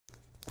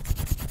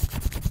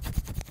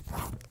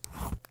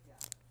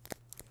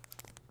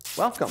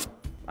Welcome!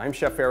 I'm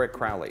Chef Eric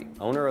Crowley,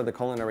 owner of the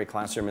Culinary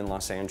Classroom in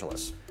Los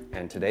Angeles,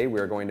 and today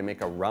we are going to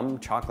make a rum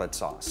chocolate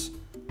sauce.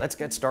 Let's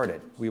get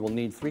started. We will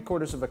need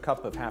 3/4 of a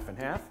cup of half and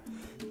half,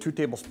 2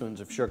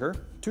 tablespoons of sugar,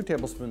 2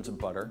 tablespoons of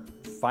butter,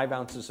 5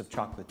 ounces of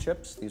chocolate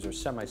chips, these are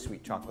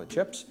semi-sweet chocolate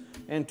chips,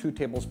 and 2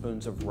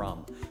 tablespoons of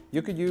rum.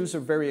 You could use a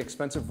very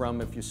expensive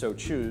rum if you so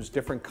choose.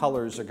 Different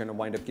colors are going to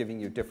wind up giving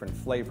you different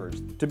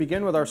flavors. To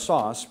begin with our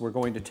sauce, we're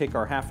going to take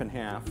our half and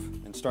half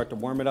and start to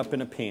warm it up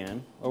in a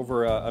pan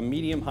over a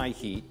medium-high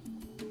heat.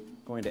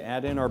 Going to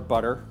add in our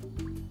butter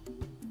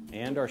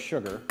and our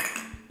sugar.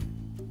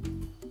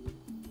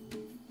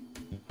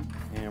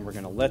 And we're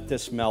going to let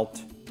this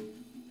melt.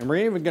 And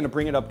we're even going to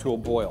bring it up to a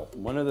boil.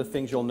 One of the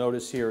things you'll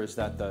notice here is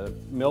that the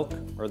milk,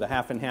 or the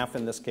half and half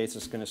in this case,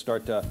 is going to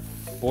start to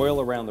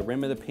boil around the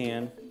rim of the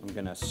pan. I'm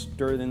going to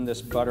stir in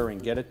this butter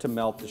and get it to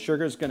melt. The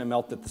sugar is going to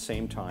melt at the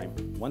same time.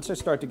 Once I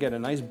start to get a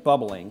nice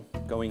bubbling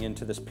going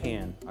into this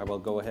pan, I will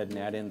go ahead and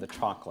add in the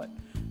chocolate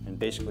and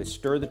basically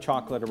stir the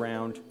chocolate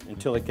around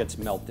until it gets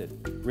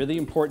melted. Really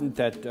important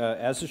that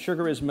as the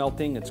sugar is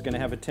melting, it's going to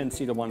have a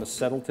tendency to want to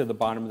settle to the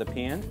bottom of the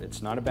pan.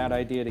 It's not a bad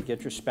idea to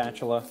get your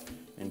spatula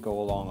and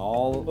go along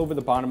all over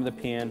the bottom of the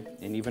pan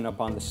and even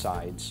up on the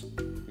sides.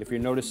 If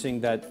you're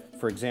noticing that,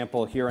 for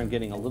example, here I'm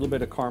getting a little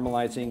bit of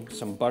caramelizing,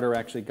 some butter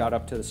actually got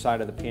up to the side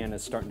of the pan,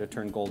 it's starting to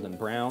turn golden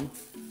brown,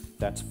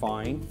 that's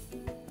fine.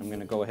 I'm going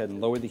to go ahead and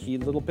lower the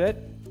heat a little bit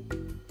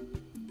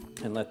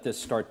and let this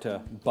start to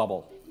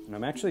bubble. And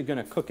I'm actually going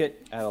to cook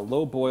it at a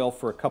low boil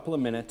for a couple of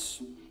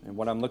minutes, and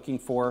what I'm looking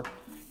for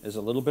is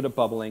a little bit of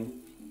bubbling.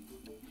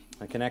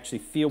 I can actually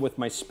feel with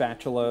my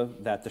spatula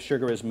that the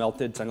sugar is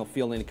melted, so I don't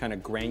feel any kind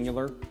of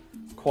granular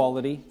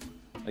quality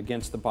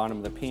against the bottom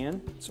of the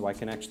pan, so I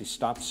can actually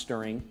stop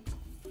stirring.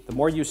 The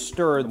more you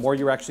stir, the more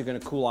you're actually going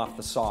to cool off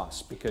the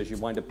sauce, because you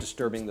wind up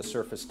disturbing the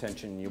surface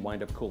tension and you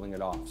wind up cooling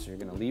it off. So you're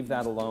going to leave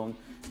that alone,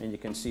 and you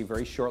can see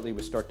very shortly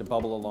we start to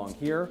bubble along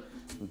here.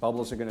 And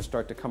bubbles are going to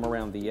start to come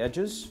around the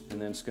edges,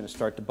 and then it's going to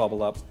start to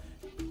bubble up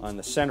on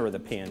the center of the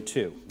pan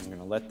too. I'm going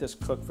to let this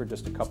cook for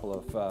just a couple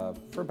of,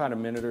 for about a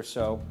minute or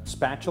so.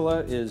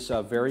 Spatula is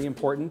very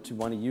important. You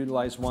want to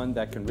utilize one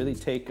that can really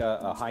take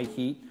a high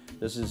heat.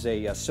 This is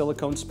a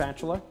silicone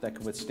spatula that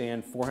can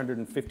withstand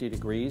 450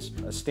 degrees.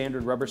 A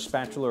standard rubber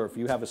spatula, or if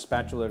you have a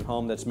spatula at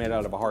home that's made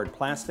out of a hard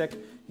plastic,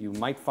 you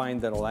might find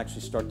that it'll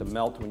actually start to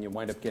melt when you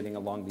wind up getting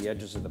along the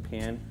edges of the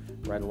pan,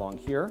 right along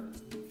here.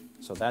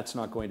 So that's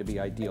not going to be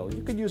ideal.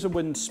 You could use a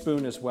wooden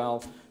spoon as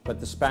well,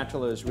 but the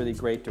spatula is really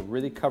great to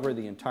really cover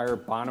the entire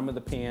bottom of the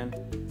pan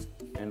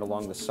and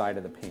along the side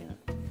of the pan.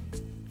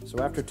 So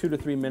after 2 to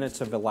 3 minutes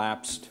have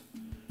elapsed,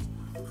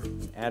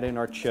 add in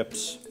our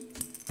chips,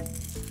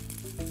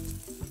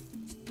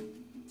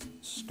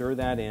 stir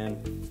that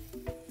in,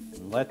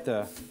 and let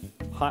the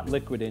hot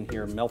liquid in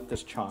here melt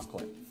this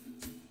chocolate.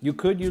 You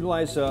could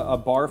utilize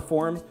a bar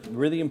form.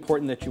 Really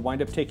important that you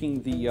wind up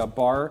taking the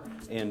bar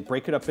and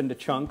break it up into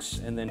chunks,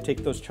 and then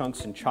take those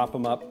chunks and chop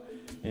them up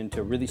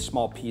into really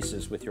small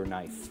pieces with your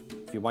knife.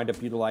 If you wind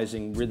up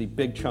utilizing really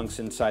big chunks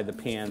inside the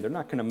pan, they're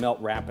not going to melt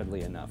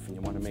rapidly enough, and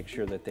you want to make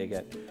sure that they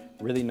get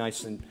really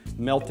nice and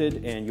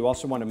melted, and you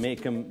also want to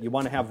make them, you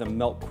want to have them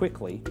melt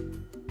quickly.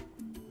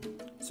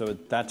 So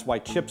that's why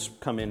chips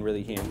come in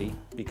really handy,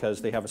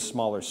 because they have a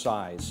smaller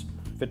size.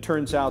 If it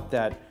turns out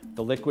that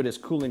the liquid is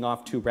cooling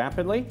off too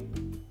rapidly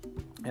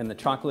and the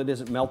chocolate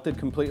isn't melted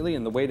completely,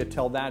 and the way to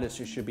tell that is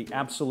it should be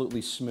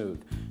absolutely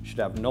smooth. You should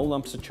have no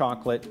lumps of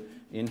chocolate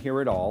in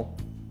here at all.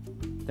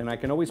 Then I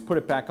can always put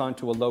it back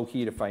onto a low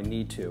heat if I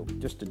need to,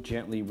 just to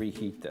gently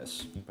reheat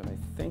this. But I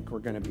think we're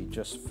going to be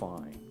just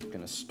fine. I'm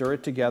going to stir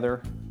it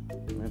together,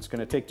 and it's going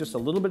to take just a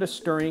little bit of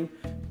stirring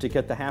to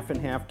get the half and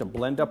half to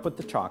blend up with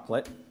the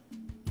chocolate.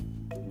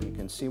 And you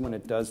can see when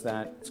it does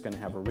that, it's going to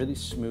have a really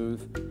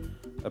smooth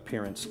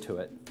appearance to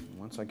it.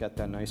 Once I get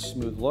that nice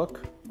smooth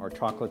look, our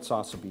chocolate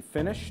sauce will be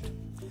finished.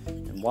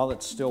 And while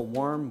it's still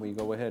warm, we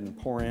go ahead and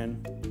pour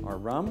in our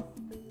rum.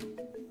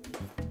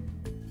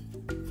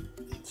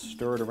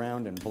 Stir it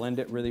around and blend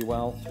it really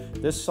well.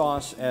 This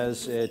sauce,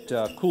 as it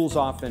cools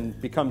off and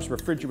becomes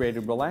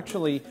refrigerated, will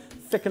actually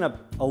thicken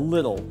up a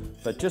little,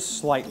 but just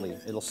slightly.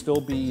 It'll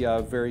still be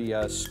very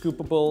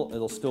scoopable.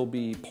 It'll still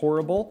be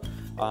pourable.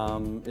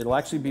 It'll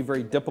actually be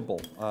very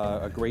dippable.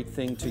 A great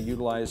thing to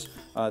utilize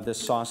this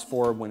sauce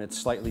for when it's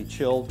slightly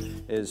chilled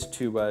is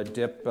to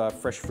dip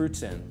fresh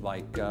fruits in,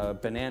 like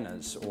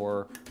bananas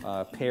or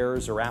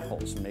pears or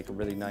apples, and make a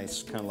really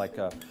nice, kind of like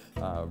a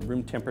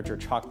room temperature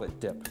chocolate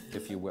dip,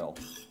 if you will.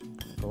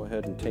 Go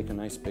ahead and take a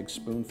nice big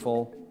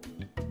spoonful,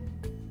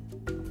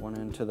 one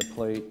end to the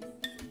plate,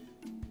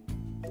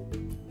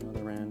 the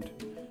other end,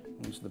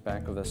 use the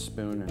back of the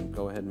spoon and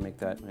go ahead and make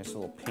that nice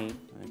little paint.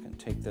 I can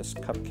take this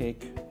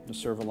cupcake to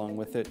serve along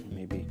with it, and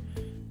maybe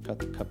cut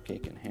the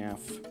cupcake in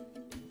half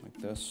like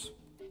this.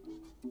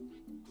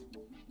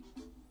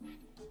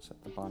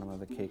 Set the bottom of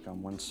the cake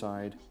on one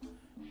side,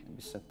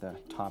 maybe set the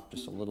top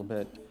just a little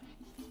bit,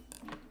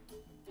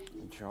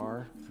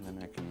 jar, and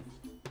then I can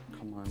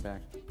come on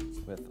back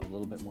with a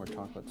little bit more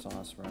chocolate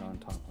sauce right on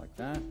top like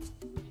that.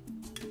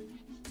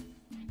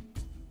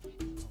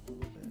 A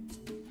little bit.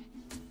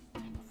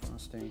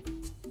 frosting.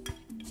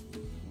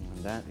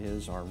 And that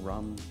is our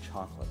rum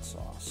chocolate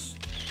sauce.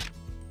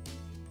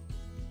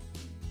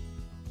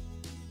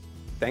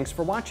 Thanks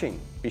for watching.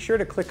 Be sure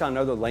to click on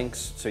other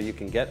links so you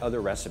can get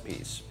other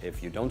recipes.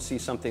 If you don't see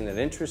something that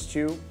interests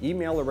you,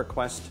 email a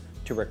request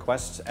to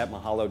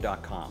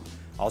requests@mahalo.com.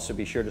 Also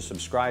be sure to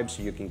subscribe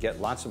so you can get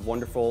lots of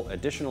wonderful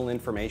additional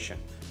information.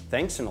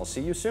 Thanks, and I'll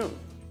see you soon.